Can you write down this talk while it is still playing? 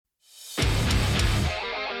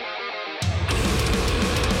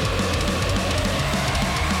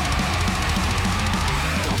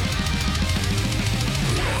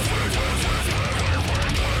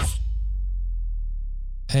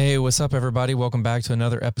Hey, what's up, everybody? Welcome back to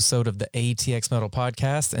another episode of the ATX Metal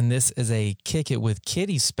Podcast, and this is a Kick It with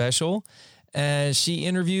Kitty special, as she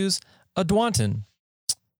interviews Adwantan.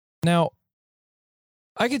 Now,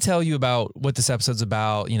 I could tell you about what this episode's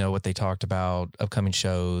about, what they talked about, upcoming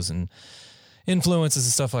shows and influences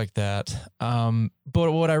and stuff like that.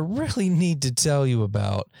 But what I really need to tell you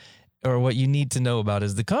about, or what you need to know about,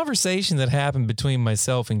 is the conversation that happened between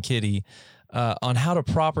myself and Kitty on how to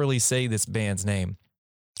properly say this band's name.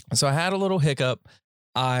 So I had a little hiccup.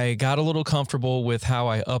 I got a little comfortable with how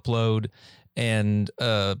I upload and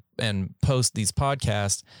post these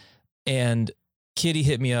podcasts. And Kitty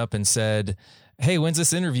hit me up and said, "Hey, when's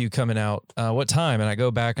this interview coming out? What time?" And I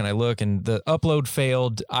go back and I look, and the upload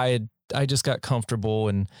failed. I just got comfortable,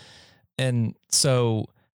 and so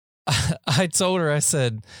I told her, I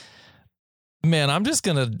said, "Man, I'm just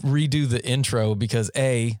gonna redo the intro because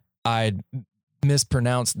I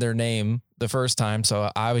mispronounced their name the first time, so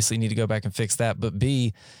I obviously need to go back and fix that. But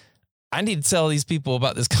B, I need to tell these people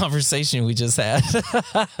about this conversation we just had."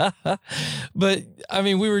 But I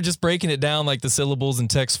mean, we were just breaking it down like the syllables in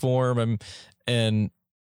text form, and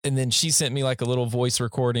then she sent me like a little voice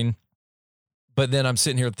recording. But then I'm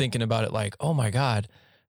sitting here thinking about it like, oh my God,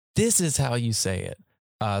 this is how you say it.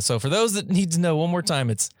 So for those that need to know, one more time,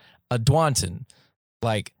 it's Adwantan,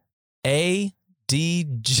 like ADJ.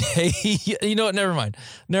 You know what? Never mind.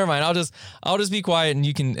 I'll just be quiet, and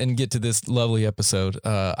you can get to this lovely episode.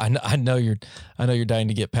 I know you're dying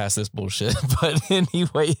to get past this bullshit, but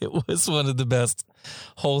anyway, it was one of the best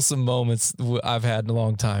wholesome moments I've had in a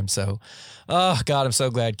long time. So, oh God, I'm so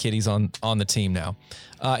glad Kitty's on the team now.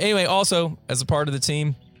 Anyway, also as a part of the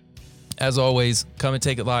team, as always, Come and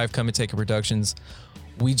Take It Live, Come and Take It Productions.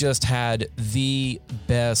 We just had the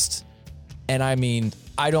best, and I mean,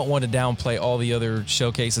 I don't want to downplay all the other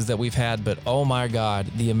showcases that we've had, but oh my God,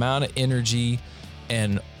 the amount of energy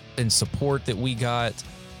and support that we got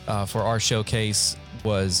for our showcase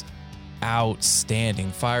was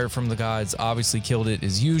outstanding. Fire from the Gods obviously killed it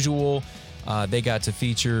as usual. They got to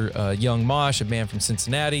feature Young Mosh, a band from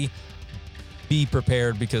Cincinnati. Be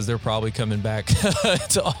prepared because they're probably coming back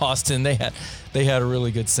to Austin. They had a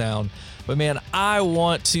really good sound. But man, I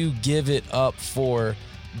want to give it up for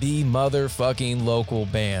the motherfucking local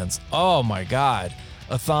bands. Oh my God.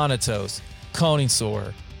 Athanatos,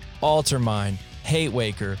 Koningsor, Altermind,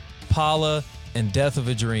 Hatewaker, Pala, and Death of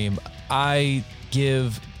a Dream. I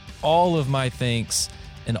give all of my thanks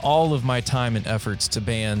and all of my time and efforts to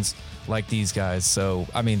bands like these guys. So,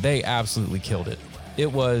 I mean, they absolutely killed it.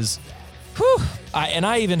 It was, whew.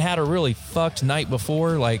 I even had a really fucked night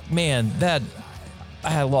before. Like, man, I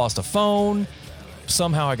had lost a phone.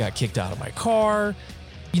 Somehow I got kicked out of my car.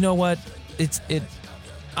 You know what?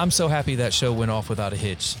 I'm so happy that show went off without a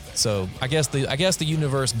hitch. So I guess the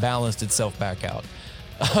universe balanced itself back out.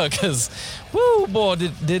 Because, whoo, boy,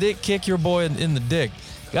 did it kick your boy in the dick.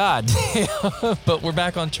 God damn. But we're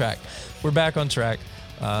back on track.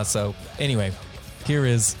 So anyway, here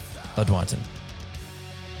is Adwantan.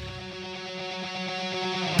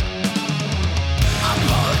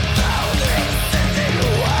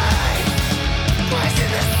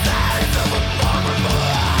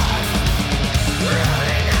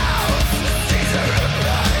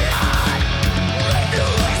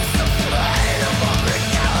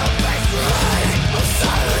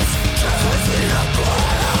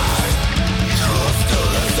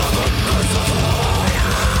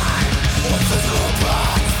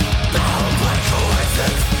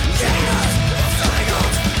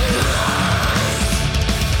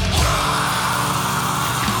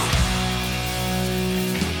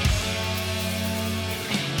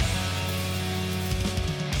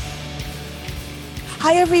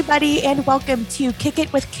 Hi, everybody, and welcome to Kick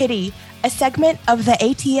It with Kitty, a segment of the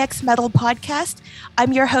ATX Metal Podcast.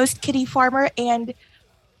 I'm your host, Kitty Farmer, and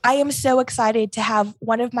I am so excited to have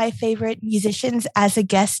one of my favorite musicians as a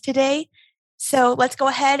guest today. So let's go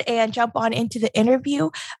ahead and jump on into the interview.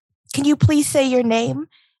 Can you please say your name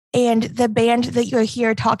and the band that you're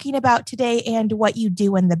here talking about today and what you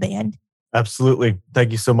do in the band? Absolutely.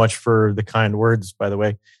 Thank you so much for the kind words, by the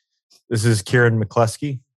way. This is Kieran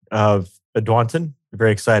McCluskey of Adwantan.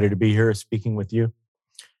 Very excited to be here speaking with you.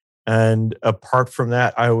 And apart from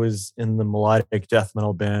that, I was in the melodic death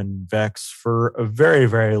metal band Vex for a very,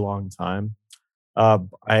 very long time.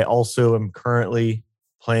 I also am currently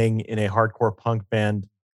playing in a hardcore punk band,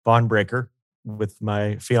 Vonbreaker, with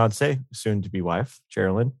my fiance, soon-to-be wife,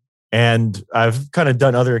 Sherilyn. And I've kind of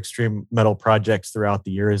done other extreme metal projects throughout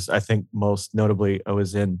the years. I think most notably, I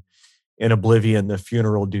was in Oblivion, the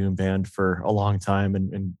funeral doom band, for a long time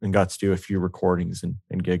and got to do a few recordings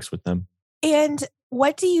and gigs with them. And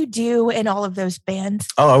what do you do in all of those bands?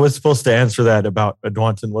 Oh, I was supposed to answer that about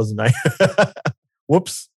Edwanton, wasn't I?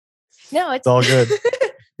 Whoops. No, It's all good.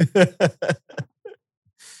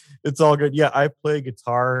 It's all good. Yeah, I play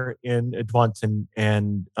guitar in Edwanton,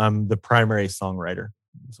 and I'm the primary songwriter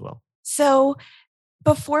as well. So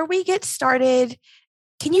before we get started,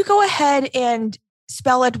 can you go ahead and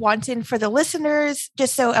spell Edwanton for the listeners,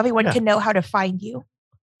 just so everyone can know how to find you?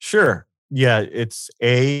 Sure. Yeah, it's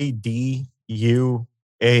Aduanten.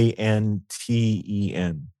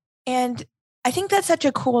 And I think that's such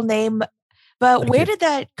a cool name, but where did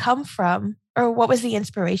that come from? Or what was the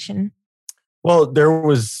inspiration? Well, there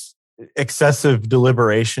was excessive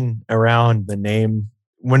deliberation around the name.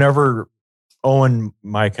 Whenever Owen,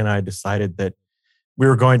 Mike, and I decided that we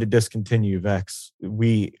were going to discontinue Vex,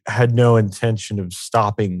 we had no intention of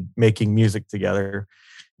stopping making music together.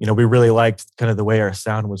 We really liked kind of the way our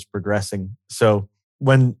sound was progressing. So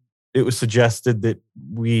when it was suggested that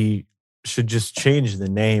we should just change the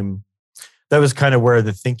name, that was kind of where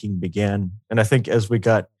the thinking began. And I think as we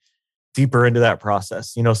got deeper into that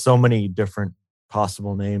process, so many different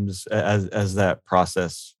possible names as that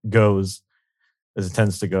process goes, as it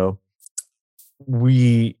tends to go,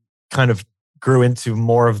 we kind of grew into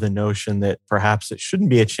more of the notion that perhaps it shouldn't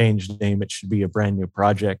be a changed name, it should be a brand new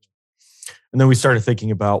project. And then we started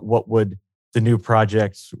thinking about what would the new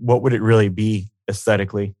project, what would it really be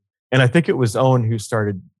aesthetically? And I think it was Owen who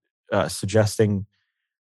started suggesting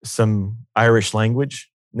some Irish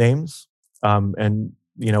language names. And,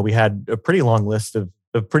 we had a pretty long list of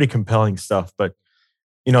pretty compelling stuff, but,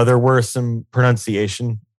 there were some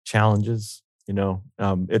pronunciation challenges. I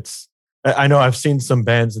know I've seen some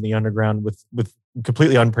bands in the underground with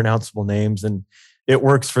completely unpronounceable names, and it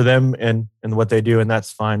works for them and what they do, and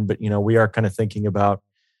that's fine. But, we are kind of thinking about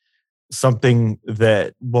something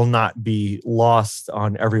that will not be lost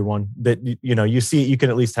on everyone, that, you see it, you can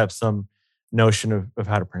at least have some notion of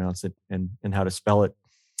how to pronounce it and how to spell it.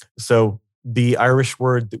 So the Irish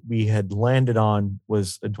word that we had landed on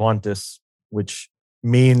was Adwantis, which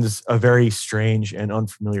means a very strange and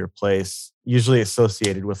unfamiliar place, usually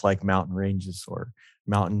associated with like mountain ranges or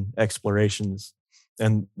mountain explorations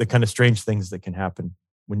and the kind of strange things that can happen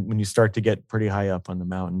when you start to get pretty high up on the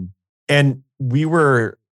mountain. And we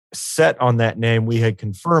were set on that name. We had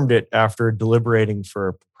confirmed it after deliberating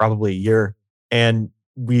for probably a year, and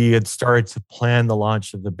we had started to plan the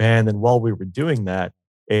launch of the band. And while we were doing that,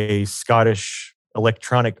 a Scottish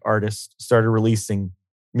electronic artist started releasing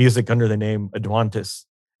music under the name Adwantis.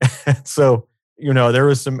 So, there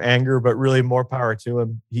was some anger, but really more power to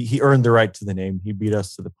him. He earned the right to the name. He beat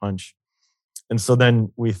us to the punch. And so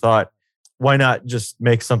then we thought, why not just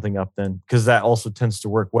make something up then? Because that also tends to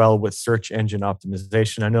work well with search engine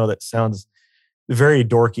optimization. I know that sounds very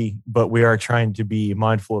dorky, but we are trying to be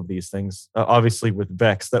mindful of these things. Obviously with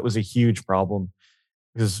Vex, that was a huge problem,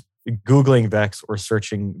 because Googling Vex or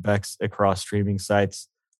searching Vex across streaming sites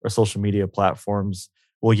or social media platforms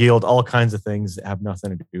will yield all kinds of things that have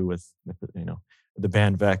nothing to do with the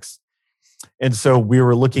band Vex. And so we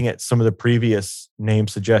were looking at some of the previous name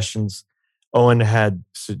suggestions. Owen had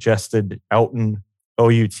suggested Outen,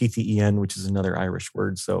 Outten, which is another Irish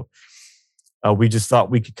word. So we just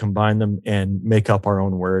thought we could combine them and make up our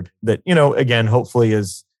own word that, again, hopefully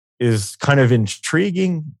is kind of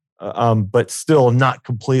intriguing, but still not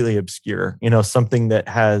completely obscure. Something that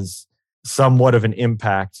has somewhat of an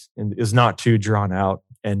impact and is not too drawn out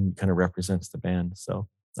and kind of represents the band. So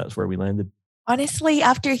that's where we landed. Honestly,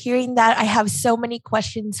 after hearing that, I have so many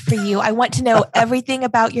questions for you. I want to know everything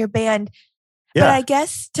about your band. Yeah. But I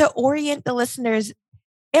guess to orient the listeners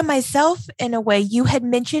and myself in a way, you had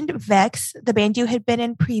mentioned Vex, the band you had been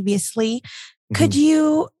in previously. Mm-hmm. Could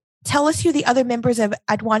you tell us who the other members of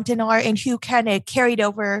Adwanton are and who kind of carried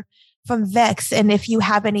over from Vex, and if you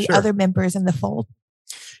have any other members in the fold?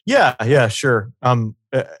 Yeah, sure.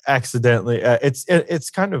 Accidentally, it's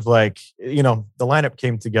kind of like, the lineup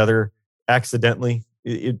came together accidentally.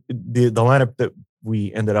 The lineup that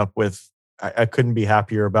we ended up with, I couldn't be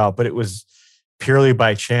happier about, but it was purely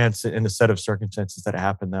by chance in a set of circumstances that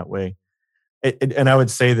happened that way. And I would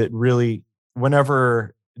say that really,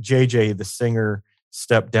 whenever JJ, the singer,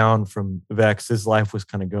 stepped down from Vex, his life was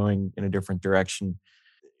kind of going in a different direction.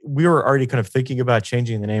 We were already kind of thinking about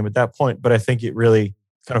changing the name at that point, but I think it really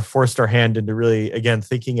kind of forced our hand into really, again,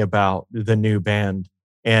 thinking about the new band.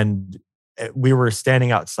 And we were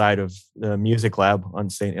standing outside of the music lab on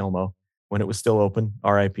St. Elmo when it was still open,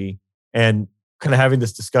 RIP, and kind of having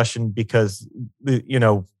this discussion because, we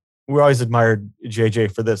always admired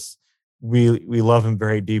JJ for this. We love him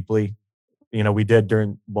very deeply. We did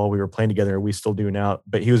while we were playing together. We still do now,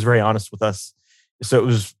 but he was very honest with us. So it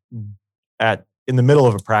was at in the middle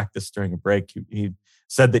of a practice during a break, he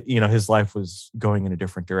said that, his life was going in a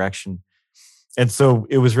different direction. And so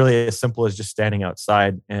it was really as simple as just standing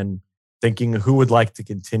outside and thinking who would like to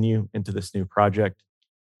continue into this new project.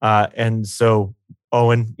 And so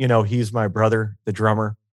Owen, he's my brother, the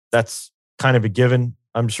drummer. That's kind of a given.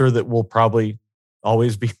 I'm sure that we'll probably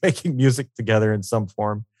always be making music together in some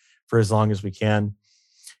form for as long as we can.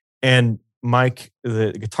 And Mike,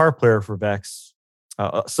 the guitar player for Vex,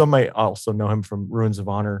 some might also know him from Ruins of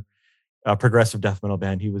Honor, a progressive death metal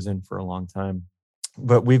band he was in for a long time.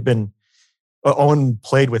 But Owen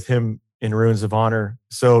played with him in Ruins of Honor.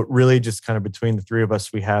 So really just kind of between the three of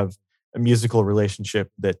us, we have a musical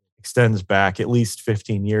relationship that extends back at least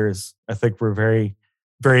 15 years. I think we're very,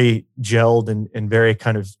 very gelled and very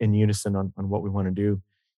kind of in unison on what we want to do.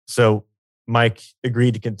 So Mike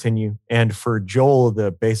agreed to continue. And for Joel,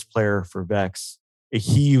 the bass player for Vex,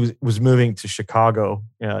 he was moving to Chicago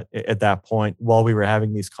at that point while we were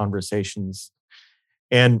having these conversations.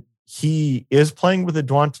 And he is playing with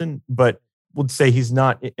Edwanton, but would say he's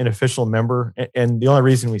not an official member. And the only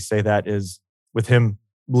reason we say that is with him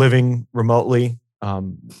living remotely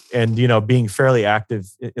and, being fairly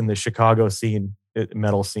active in the Chicago scene,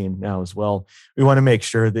 metal scene now as well. We want to make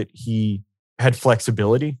sure that he had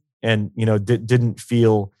flexibility and, didn't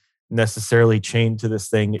feel necessarily chained to this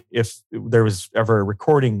thing if there was ever a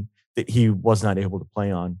recording that he was not able to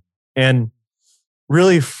play on. And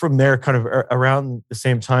really from there, kind of around the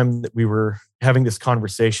same time that we were having this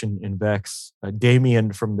conversation in Vex,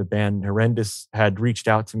 Damien from the band Horrendous had reached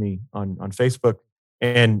out to me on Facebook,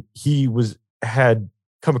 and he had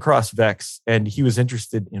come across Vex and he was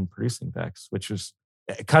interested in producing Vex, which was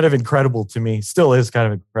kind of incredible to me, still is kind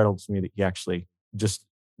of incredible to me that he actually just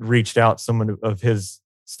reached out, someone of his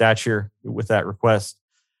stature, with that request.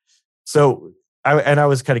 So I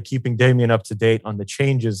was kind of keeping Damien up to date on the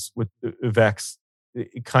changes with Vex,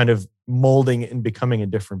 kind of molding and becoming a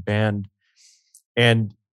different band.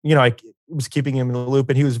 And, I was keeping him in the loop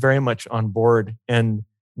and he was very much on board. And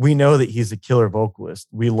we know that he's a killer vocalist.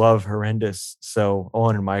 We love Horrendous. So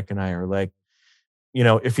Owen and Mike and I are like,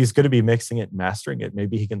 if he's going to be mixing it and mastering it,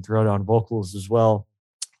 maybe he can throw down vocals as well.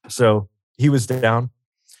 So he was down.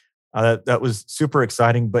 That was super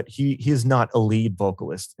exciting, but he is not a lead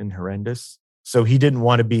vocalist in Horrendous. So he didn't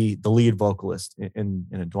want to be the lead vocalist in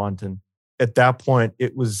Edwanton. At that point,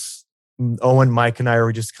 it was Owen, Mike, and I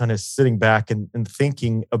were just kind of sitting back and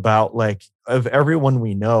thinking about, like, of everyone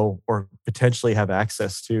we know or potentially have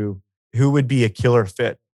access to, who would be a killer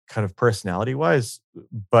fit kind of personality-wise,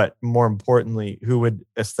 but more importantly, who would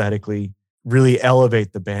aesthetically really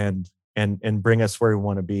elevate the band and bring us where we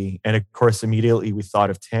want to be. And of course, immediately we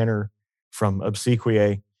thought of Tanner from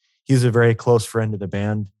Obsequiae. He's a very close friend of the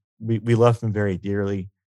band. We love him very dearly.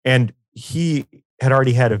 And he had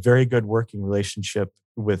already had a very good working relationship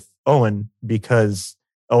with Owen because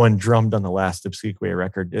Owen drummed on the last Obsequiae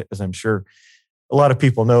record, as I'm sure a lot of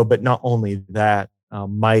people know. But not only that,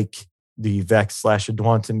 Mike, the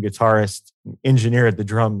Vex/Edwanton guitarist, engineered the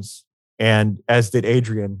drums, and as did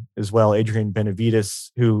Adrian as well, Adrian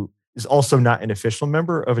Benavides, who is also not an official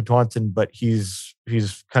member of Edwanton, but he's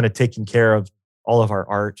kind of taking care of all of our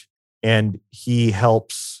art, and he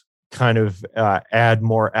helps kind of add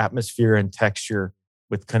more atmosphere and texture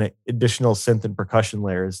with kind of additional synth and percussion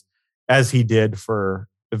layers, as he did for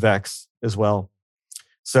Vex as well.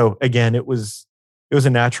 So again, it was a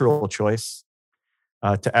natural choice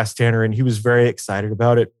to ask Tanner, and he was very excited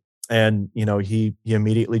about it. And he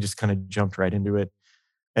immediately just kind of jumped right into it.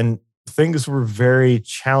 And things were very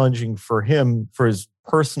challenging for him, for his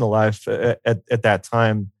personal life at that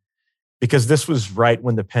time, because this was right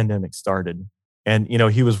when the pandemic started. And,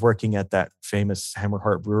 he was working at that famous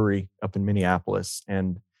Hammerheart Brewery up in Minneapolis.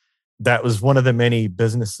 And that was one of the many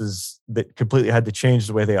businesses that completely had to change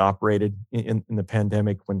the way they operated in the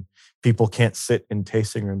pandemic, when people can't sit in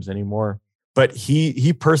tasting rooms anymore. But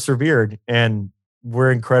he persevered, and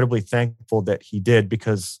we're incredibly thankful that he did,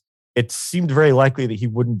 because it seemed very likely that he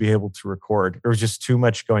wouldn't be able to record. There was just too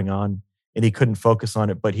much going on and he couldn't focus on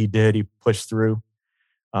it, but he did. He pushed through.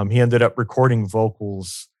 He ended up recording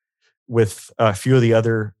vocals with a few of the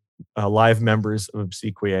other live members of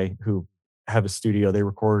Obsequiae who have a studio. They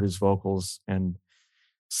recorded his vocals and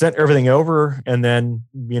sent everything over. And then,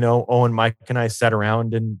 Owen, Mike, and I sat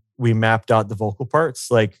around and we mapped out the vocal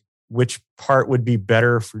parts, like which part would be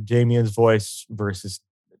better for Damien's voice versus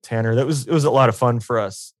Tanner. It was a lot of fun for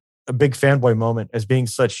us. A big fanboy moment, as being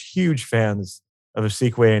such huge fans of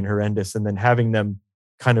Obsequiae and Horrendous, and then having them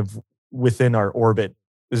kind of within our orbit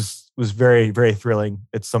was very, very thrilling.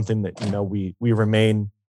 It's something that we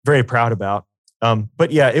remain very proud about.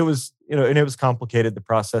 But yeah, it was and it was complicated, the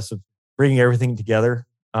process of bringing everything together.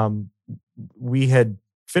 We had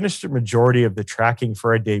finished a majority of the tracking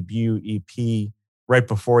for our debut EP right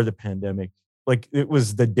before the pandemic. Like it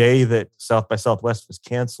was the day that South by Southwest was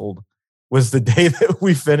canceled, was the day that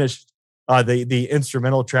we finished the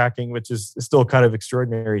instrumental tracking, which is still kind of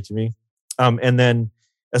extraordinary to me. And then,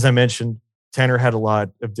 as I mentioned, Tanner had a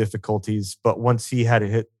lot of difficulties, but once he had to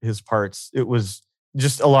hit his parts, it was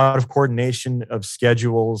just a lot of coordination of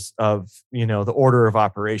schedules, of the order of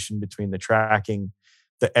operation between the tracking,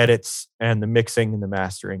 the edits, and the mixing and the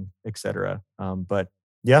mastering, etc. But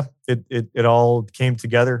yeah, it all came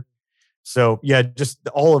together. So yeah, just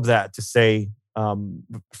all of that to say,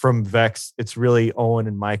 from Vex, it's really Owen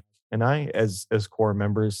and Mike and I as core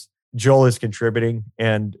members. Joel is contributing,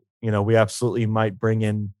 and we absolutely might bring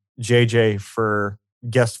in JJ for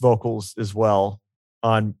guest vocals as well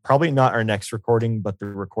on probably not our next recording, but the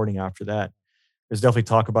recording after that. There's definitely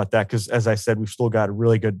talk about that because, as I said, we've still got a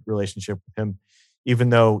really good relationship with him, even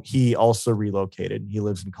though he also relocated. He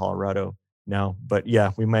lives in Colorado now. But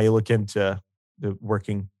yeah, we may look into the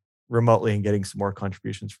working remotely and getting some more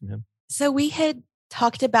contributions from him. So we had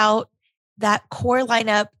talked about that core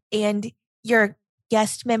lineup and your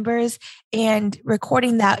guest members and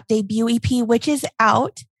recording that debut EP, which is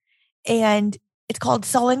out, and it's called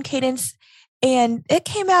Sullen Cadence. And it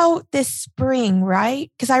came out this spring,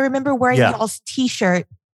 right? Because I remember wearing y'all's t-shirt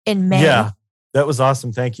in May. Yeah, that was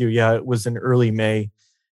awesome. Thank you. Yeah, it was in early May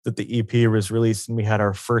that the EP was released, and we had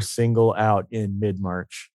our first single out in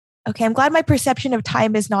mid-March. Okay, I'm glad my perception of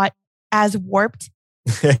time is not as warped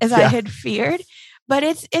as I had feared. But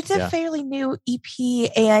it's a fairly new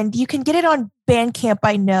EP, and you can get it on Bandcamp,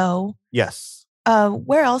 I know. Yes.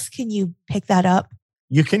 Where else can you pick that up?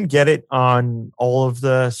 You can get it on all of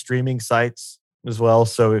the streaming sites as well.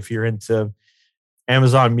 So if you're into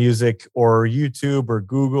Amazon Music or YouTube or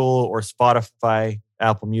Google or Spotify,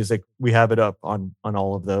 Apple Music, we have it up on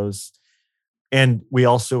all of those. And we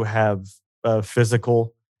also have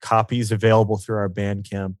physical copies available through our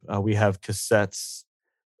Bandcamp. We have cassettes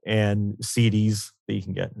and CDs that you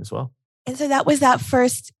can get as well. And so that was that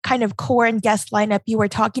first kind of core and guest lineup you were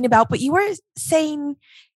talking about. But you were saying,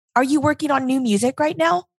 are you working on new music right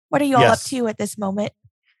now? What are you all up to at this moment?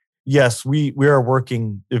 Yes, we are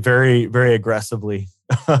working very, very aggressively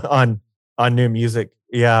on new music.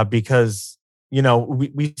 Yeah, because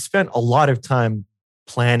we spent a lot of time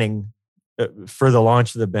planning for the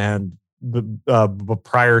launch of the band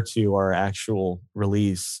prior to our actual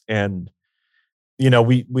release, and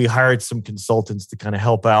we hired some consultants to kind of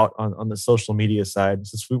help out on the social media side,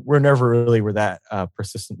 since we're never really were that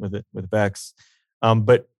persistent with it with Vex.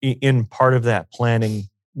 But in part of that planning,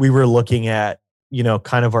 we were looking at,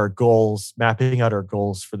 kind of our goals, mapping out our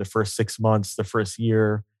goals for the first 6 months, the first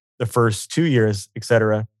year, the first 2 years,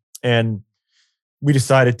 etc. And we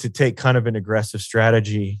decided to take kind of an aggressive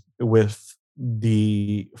strategy with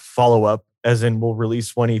the follow-up, as in we'll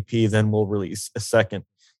release one EP, then we'll release a second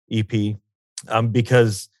EP,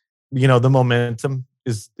 because, the momentum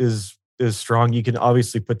is strong. You can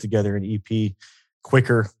obviously put together an EP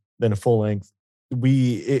quicker than a full length.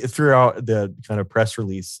 Throughout the kind of press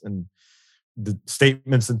release and the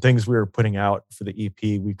statements and things we were putting out for the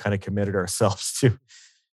EP, we kind of committed ourselves to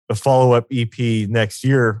a follow-up EP next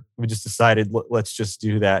year. We just decided, let's just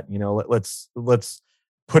do that. Let's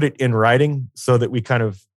put it in writing so that we kind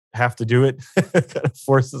of have to do it. It kind of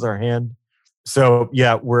forces our hand. So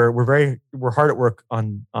yeah, we're hard at work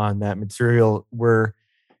on that material. We're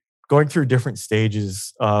going through different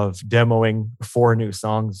stages of demoing 4 new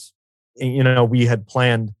songs. We had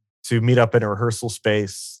planned to meet up in a rehearsal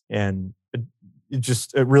space and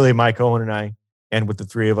really Mike, Owen, and I, and with the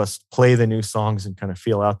 3 of us, play the new songs and kind of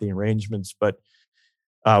feel out the arrangements. But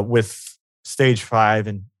with stage 5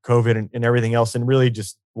 and COVID and everything else, and really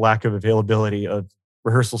just lack of availability of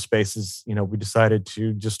rehearsal spaces, we decided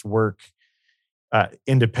to just work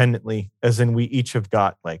independently, as in we each have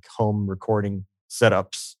got like home recording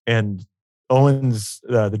setups. And Owen's,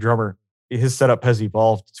 the drummer, his setup has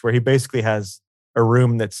evolved to where he basically has a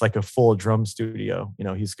room that's like a full drum studio.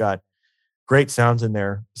 He's got great sounds in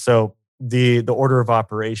there. So the order of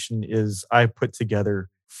operation is I put together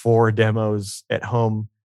 4 demos at home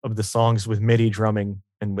of the songs with MIDI drumming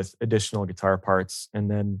and with additional guitar parts.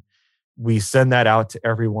 And then we send that out to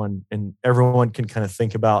everyone, and everyone can kind of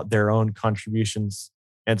think about their own contributions.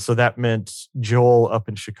 And so that meant Joel up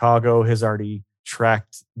in Chicago has already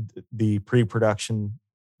tracked the pre-production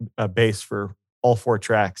bass for all 4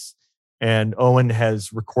 tracks. And Owen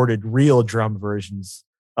has recorded real drum versions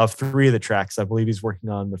of 3 of the tracks. I believe he's working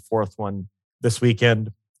on the 4th one this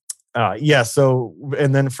weekend. So,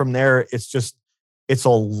 and then from there, it's it's a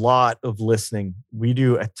lot of listening. We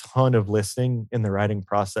do a ton of listening in the writing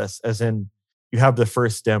process, as in you have the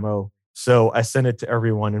first demo. So I send it to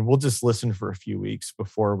everyone and we'll just listen for a few weeks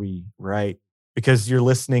before we write, because you're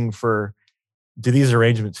listening for, do these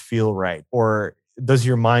arrangements feel right? Or does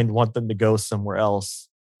your mind want them to go somewhere else?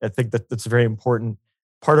 I think that that's a very important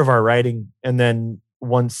part of our writing. And then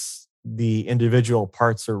once the individual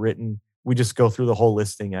parts are written, we just go through the whole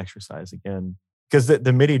listing exercise again. Because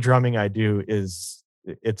the MIDI drumming I do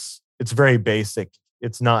it's very basic.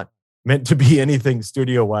 It's not meant to be anything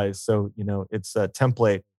studio wise. So, it's a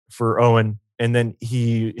template for Owen. And then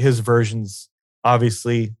his versions,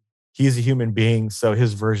 obviously, he's a human being. So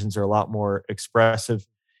his versions are a lot more expressive.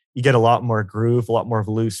 You get a lot more groove, a lot more of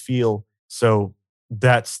a loose feel. So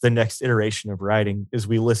that's the next iteration of writing, is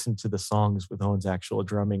we listen to the songs with Owen's actual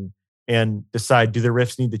drumming and decide, do the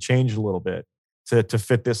riffs need to change a little bit to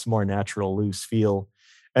fit this more natural, loose feel?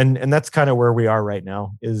 And that's kind of where we are right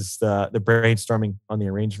now, is the brainstorming on the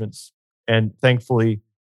arrangements. And thankfully,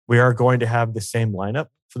 we are going to have the same lineup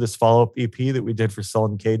for this follow-up EP that we did for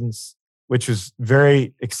Sullen Cadence, which was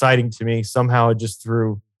very exciting to me. Somehow, just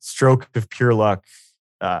through stroke of pure luck,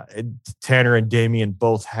 Tanner and Damien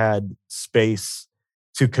both had space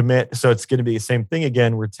to commit. So it's going to be the same thing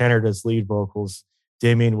again, where Tanner does lead vocals,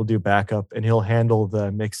 Damien will do backup, and he'll handle the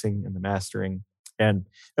mixing and the mastering. And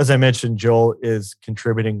as I mentioned, Joel is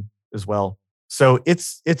contributing as well. So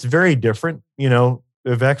it's very different.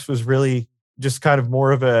 Vex was really just kind of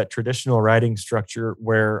more of a traditional writing structure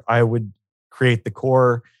where I would create the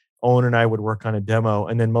core, Owen and I would work on a demo,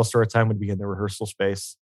 and then most of our time would be in the rehearsal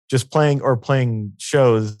space, just playing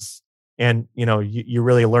shows. And you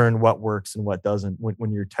really learn what works and what doesn't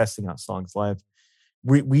when you're testing out songs live.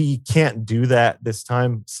 We can't do that this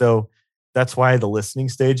time, so that's why the listening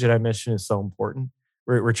stage that I mentioned is so important.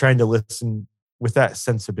 We're trying to listen with that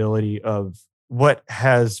sensibility of what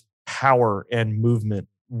has power and movement,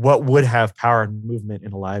 what would have power and movement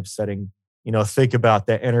in a live setting. Think about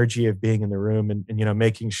that energy of being in the room and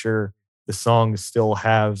making sure the songs still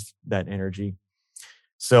have that energy.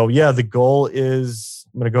 So yeah, the goal is,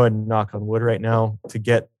 I'm going to go ahead and knock on wood right now, to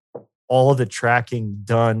get all of the tracking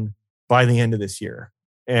done by the end of this year.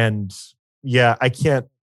 And yeah, I can't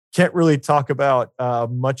really talk about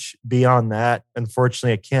much beyond that.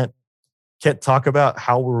 Unfortunately, I can't talk about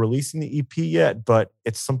how we're releasing the EP yet, but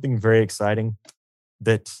it's something very exciting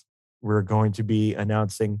that we're going to be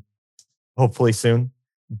announcing hopefully soon.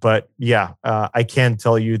 But yeah, I can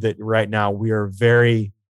tell you that right now we are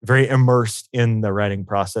very, very immersed in the writing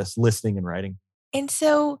process, listening and writing. And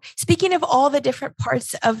so, speaking of all the different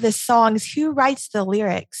parts of the songs, who writes the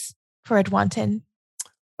lyrics for Edwanton?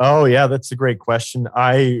 Oh, yeah, that's a great question.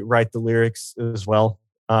 I write the lyrics as well.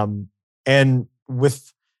 And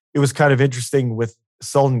it was kind of interesting with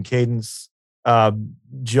Sullen Cadence.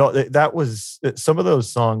 That was, some of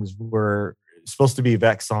those songs were supposed to be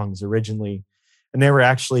Vex songs originally, and they were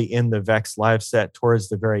actually in the Vex live set towards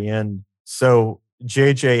the very end. So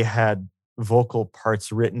JJ had vocal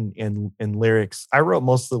parts written in lyrics. I wrote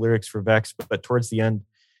most of the lyrics for Vex, but towards the end,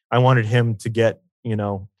 I wanted him to get,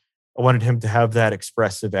 I wanted him to have that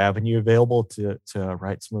expressive avenue available to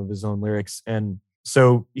write some of his own lyrics. And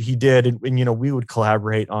so he did. And we would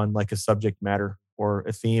collaborate on like a subject matter or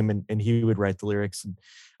a theme, and he would write the lyrics. And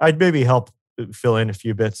I'd maybe help fill in a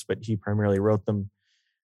few bits, but he primarily wrote them.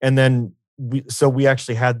 And then we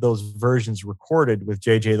actually had those versions recorded with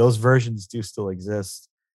JJ. Those versions do still exist.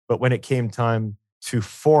 But when it came time to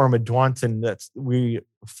form Edwanton, we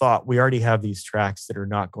thought, we already have these tracks that are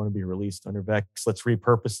not going to be released under Vex. Let's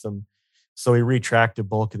repurpose them. So we retracked a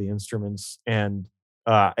bulk of the instruments, and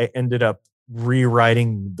I ended up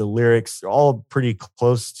rewriting the lyrics, all pretty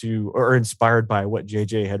close to or inspired by what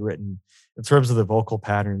JJ had written. In terms of the vocal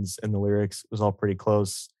patterns and the lyrics, it was all pretty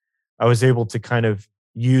close. I was able to kind of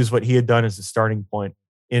use what he had done as a starting point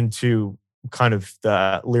into kind of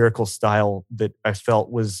the lyrical style that I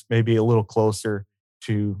felt was maybe a little closer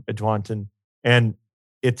to Edwanton. And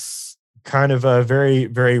it's kind of a very,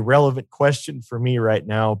 very relevant question for me right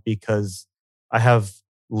now, because I have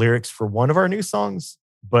lyrics for one of our new songs,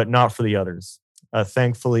 but not for the others.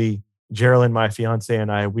 Thankfully, Geraldine, my fiance,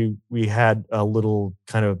 and I, we had a little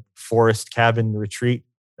kind of forest cabin retreat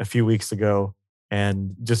a few weeks ago,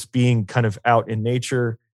 and just being kind of out in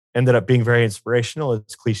nature ended up being very inspirational, as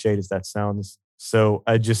cliched as that sounds. So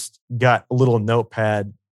I just got a little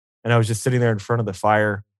notepad, and I was just sitting there in front of the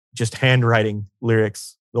fire, just handwriting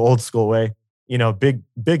lyrics the old school way.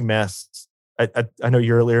 Big mess. I know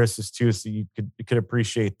you're a lyricist too, so you could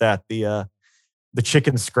appreciate that. The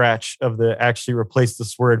chicken scratch of the actually replace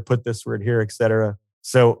this word, put this word here, etc.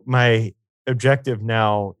 So my objective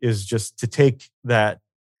now is just to take that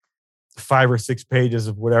 5 or 6 pages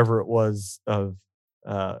of whatever it was of,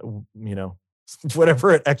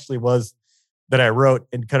 whatever it actually was that I wrote,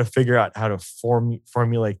 and kind of figure out how to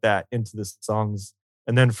formulate that into the songs.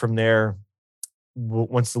 And then from there,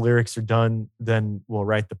 once the lyrics are done, then we'll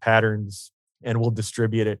write the patterns and we'll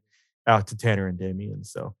distribute it out to Tanner and Damien.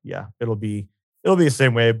 So yeah, it'll be the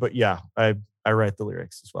same way, but yeah, I write the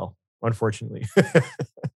lyrics as well, unfortunately.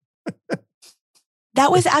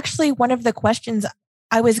 That was actually one of the questions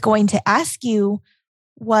I was going to ask you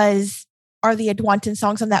was, are the Edwanton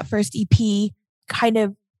songs on that first EP kind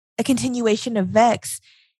of a continuation of Vex?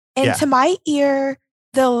 And to my ear,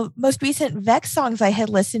 the most recent Vex songs I had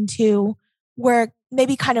listened to were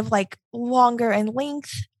maybe kind of like longer in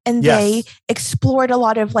length, and they explored a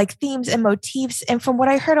lot of like themes and motifs. And from what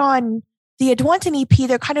I heard on the Edwanton EP,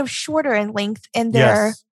 they're kind of shorter in length, and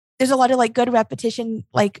there's a lot of like good repetition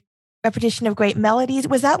of great melodies.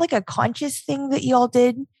 Was that like a conscious thing that you all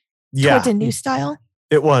did towards a new style?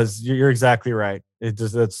 It was. You're exactly right.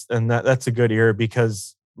 That's a good ear,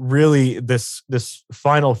 because really this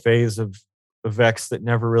final phase of Vex that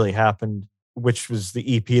never really happened, which was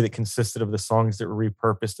the EP that consisted of the songs that were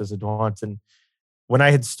repurposed as Edwanton. When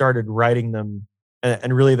I had started writing them,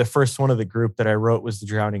 and really the first one of the group that I wrote was The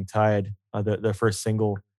Drowning Tide, the first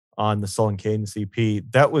single on the Sullen Cadence EP.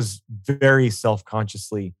 That was very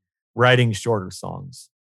self-consciously writing shorter songs.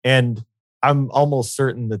 And I'm almost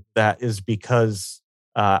certain that is because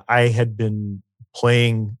I had been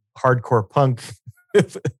playing hardcore punk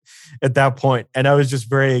at that point, and I was just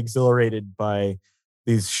very exhilarated by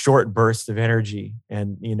these short bursts of energy.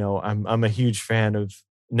 And I'm a huge fan of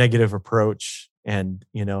Negative Approach and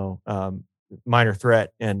Minor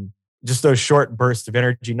Threat, and just those short bursts of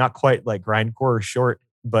energy, not quite like grindcore short,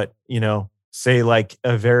 but say like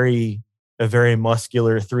a very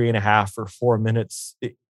muscular 3.5 or 4 minutes.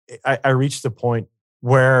 I reached the point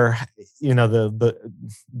where the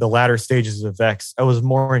latter stages of Vex, I was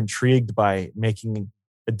more intrigued by making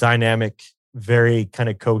a dynamic, very kind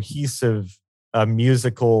of cohesive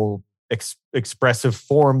musical expressive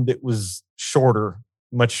form that was shorter,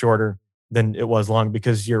 much shorter than it was long.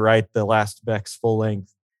 Because you're right, the last Vex full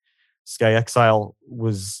length, Sky Exile,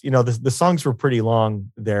 was the songs were pretty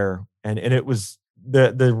long there, and it was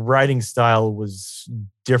the writing style was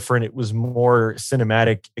different. It was more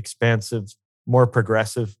cinematic, expansive, more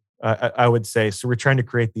progressive, I would say. So we're trying to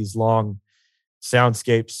create these long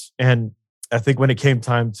soundscapes. And I think when it came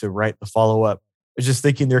time to write the follow-up, I was just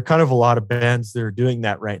thinking there are kind of a lot of bands that are doing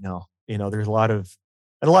that right now. There's a lot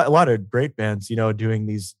of great bands, doing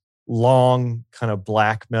these long kind of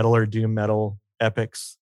black metal or doom metal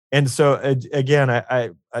epics. And so again,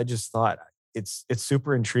 I just thought it's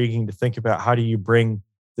super intriguing to think about how do you bring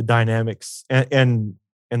the dynamics and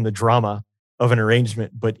the drama of an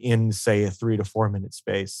arrangement, but in say a 3 to 4 minute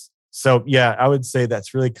space. So yeah, I would say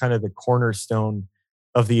that's really kind of the cornerstone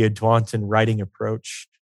of the Edwanton writing approach,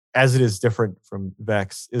 as it is different from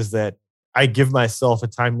Vex, is that I give myself a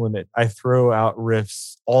time limit. I throw out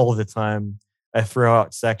riffs all the time. I throw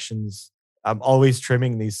out sections. I'm always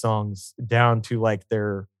trimming these songs down to like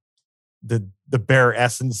the bare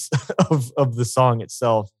essence of the song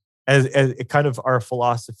itself. As it kind of, our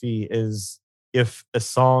philosophy is, if a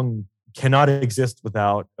song cannot exist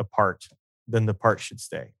without a part, then the part should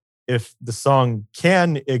stay. If the song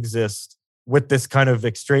can exist with this kind of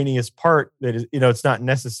extraneous part that is, it's not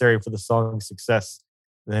necessary for the song's success,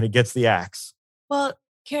 then it gets the axe. Well,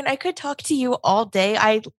 Kieran, I could talk to you all day.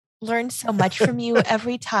 I learn so much from you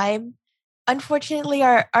every time. Unfortunately,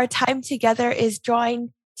 our time together is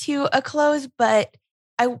drawing to a close, but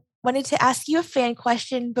I wanted to ask you a fan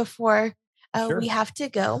question before we have to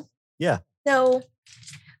go. Yeah. So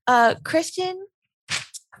Christian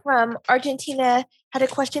from Argentina had a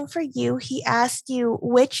question for you. He asked you,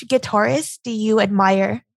 which guitarist do you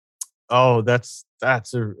admire? Oh, that's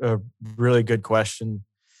a really good question.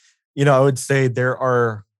 I would say there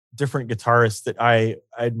are different guitarists that I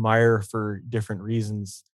admire for different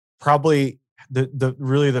reasons. Probably the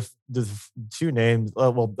two names,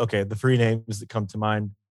 the three names that come to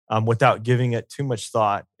mind without giving it too much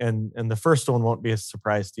thought. And the first one won't be a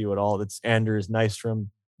surprise to you at all. It's Anders Nystrom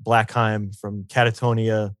Blackheim from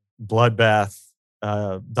Catatonia, Bloodbath,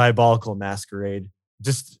 Diabolical Masquerade.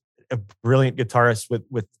 Just a brilliant guitarist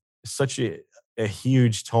with such a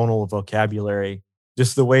huge tonal vocabulary.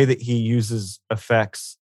 Just the way that he uses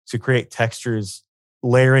effects to create textures,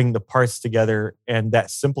 layering the parts together, and that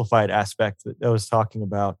simplified aspect that I was talking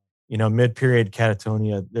about. Mid-period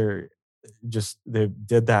Catatonia, they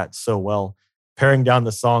did that so well, paring down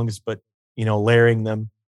the songs, but layering them,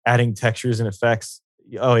 adding textures and effects.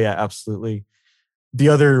 Oh yeah, absolutely. The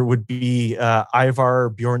other would be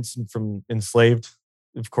Ivar Bjornsson from Enslaved,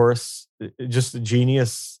 of course. Just a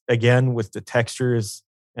genius again with the textures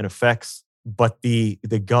and effects, but the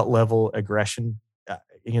gut level aggression.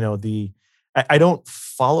 I don't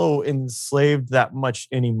follow Enslaved that much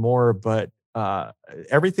anymore, but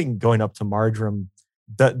everything going up to Marjoram,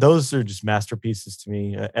 those are just masterpieces to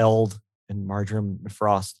me. Eld and Marjoram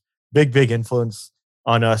Frost, big influence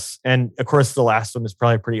on us. And of course, the last one is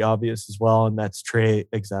probably pretty obvious as well, and that's Trey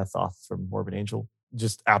Exathoth from Morbid Angel.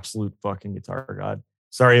 Just absolute fucking guitar god.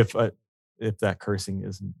 Sorry if that cursing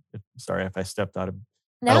isn't. Sorry if I stepped out of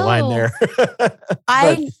line there.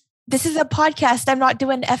 This is a podcast. I'm not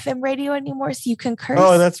doing FM radio anymore, so you can curse.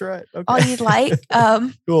 Oh, that's right. Okay. All you'd like.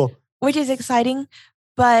 Cool. Which is exciting,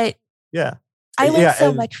 but yeah, I learn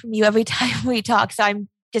so much from you every time we talk. So I'm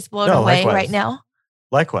just blown away right now.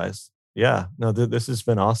 Likewise. Yeah. No, this has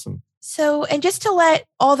been awesome. So, and just to let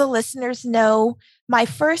all the listeners know, my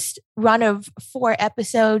first run of 4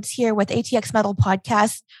 episodes here with ATX Metal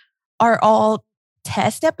Podcast are all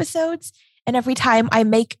test episodes. And every time I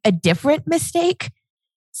make a different mistake.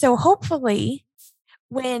 So hopefully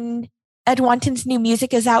when Edwanton's new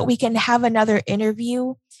music is out, we can have another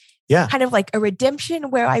interview. Yeah. Kind of like a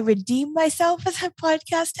redemption where I redeem myself as a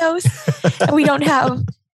podcast host and we don't have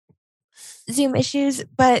Zoom issues.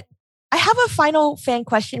 But I have a final fan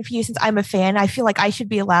question for you since I'm a fan. I feel like I should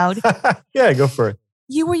be allowed. Yeah, go for it.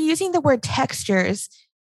 You were using the word textures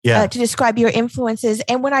to describe your influences.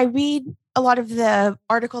 And when I read a lot of the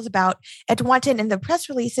articles about Edwanton and the press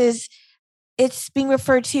releases, it's being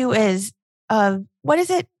referred to as, what is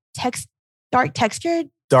it? Dark textured?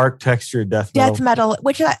 Dark textured death metal. Death metal,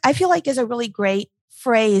 which I feel like is a really great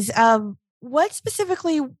phrase. What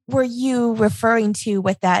specifically were you referring to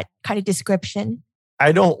with that kind of description?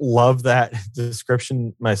 I don't love that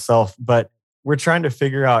description myself, but we're trying to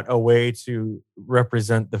figure out a way to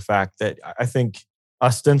represent the fact that I think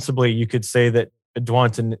ostensibly you could say that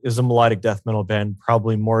Edwanton is a melodic death metal band,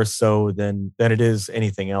 probably more so than it is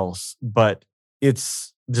anything else. But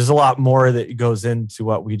there's a lot more that goes into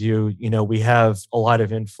what we do. You know, we have a lot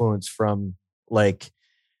of influence from like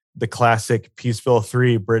the classic Peaceville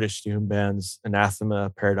 3 British doom bands, Anathema,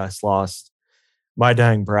 Paradise Lost, My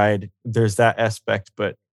Dying Bride. There's that aspect,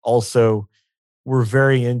 but also we're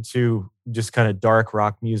very into just kind of dark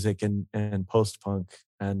rock music and post-punk.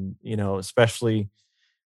 And, you know, especially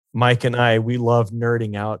Mike and I, we love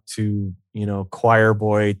nerding out to, you know, Choir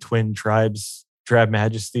Boy, Twin Tribes, Drab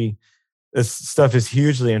Majesty. This stuff is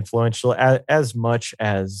hugely influential as much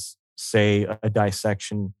as, say, a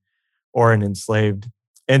Dissection or an Enslaved.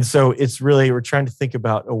 And so it's really, we're trying to think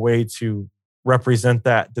about a way to represent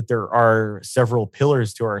that there are several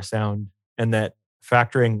pillars to our sound, and that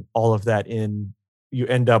factoring all of that in, you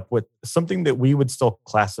end up with something that we would still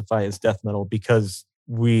classify as death metal, because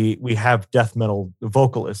we have death metal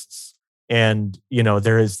vocalists, and you know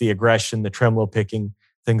there is the aggression, the tremolo picking,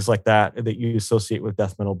 things like that you associate with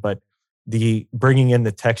death metal. But the bringing in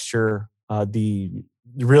the texture, the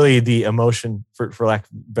emotion, for lack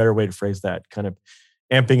of a better way to phrase that, kind of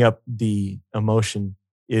amping up the emotion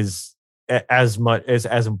is as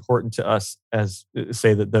important to us as,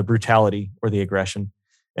 say, the brutality or the aggression.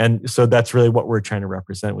 And so that's really what we're trying to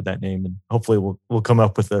represent with that name. And hopefully we'll come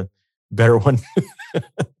up with a better one.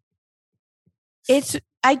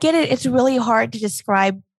 I get it. It's really hard to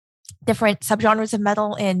describe different subgenres of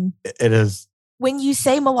metal. And it is. When you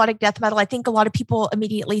say melodic death metal, I think a lot of people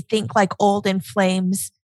immediately think like Old In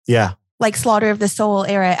Flames. Yeah. Like Slaughter of the Soul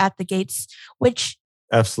era, At the Gates, which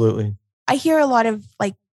absolutely. I hear a lot of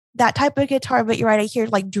like that type of guitar, but you're right. I hear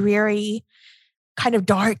like dreary, kind of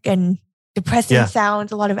dark and depressing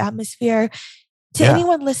sounds, a lot of atmosphere. To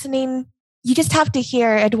anyone listening, you just have to hear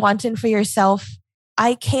Edwanton for yourself.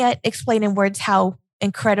 I can't explain in words how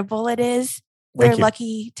incredible it is. We're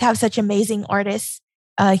lucky to have such amazing artists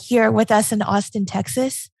here with us in Austin,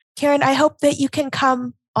 Texas. Karen, I hope that you can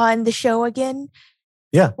come on the show again.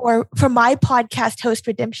 Yeah. Or for my podcast host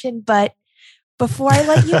redemption. But before I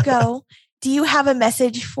let you go, do you have a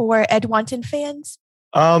message for Edwanton fans?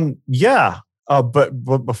 Yeah.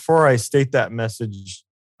 But before I state that message,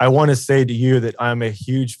 I want to say to you that I'm a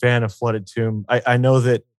huge fan of Flooded Tomb. I know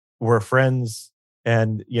that we're friends,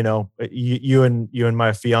 and you know, you and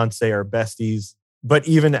my fiance are besties. But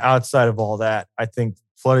even outside of all that, I think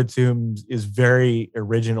Flooded Tomb is very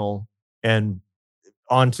original and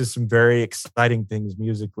onto some very exciting things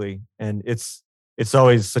musically. And it's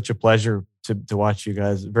always such a pleasure to watch you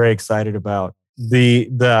guys. Very excited about the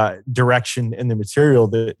direction and the material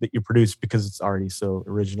that you produce, because it's already so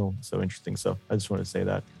original, so interesting. So I just want to say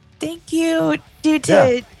that. Thank you, dude,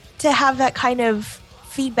 to have that kind of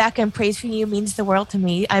feedback and praise from you means the world to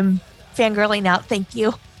me. I'm fangirling out. Thank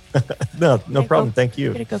you. No problem. Thank you.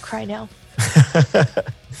 I'm gonna go cry now.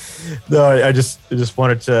 No, I just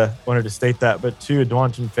wanted to state that. But to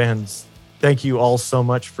Edwanton fans, thank you all so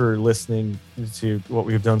much for listening to what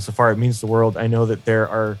we've done so far. It means the world. I know that there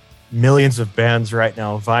are millions of bands right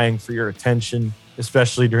now vying for your attention,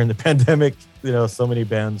 especially during the pandemic. So many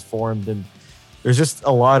bands formed, and there's just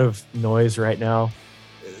a lot of noise right now.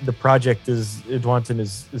 The project Edwanton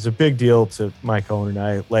is a big deal to Mike Owen and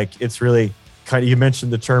I. Like, it's really kind of, you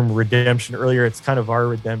mentioned the term redemption earlier. It's kind of our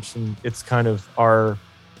redemption. It's kind of our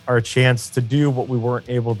chance to do what we weren't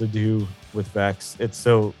able to do with Vex.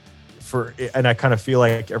 And I kind of feel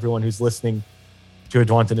like everyone who's listening to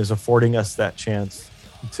Edwanton is affording us that chance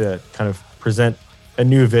to kind of present a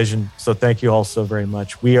new vision. So thank you all so very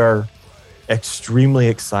much. We are extremely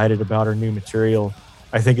excited about our new material.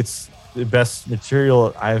 I think it's the best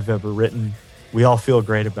material I've ever written. We all feel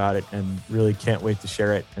great about it and really can't wait to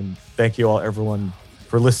share it. And thank you all, everyone,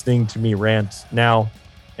 for listening to me rant now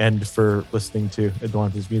and for listening to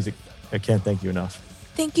Edwanton's music. I can't thank you enough.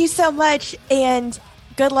 Thank you so much. And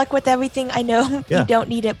good luck with everything. I know you don't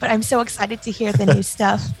need it, but I'm so excited to hear the new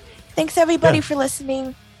stuff. Thanks, everybody, for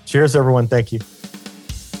listening. Cheers, everyone. Thank you.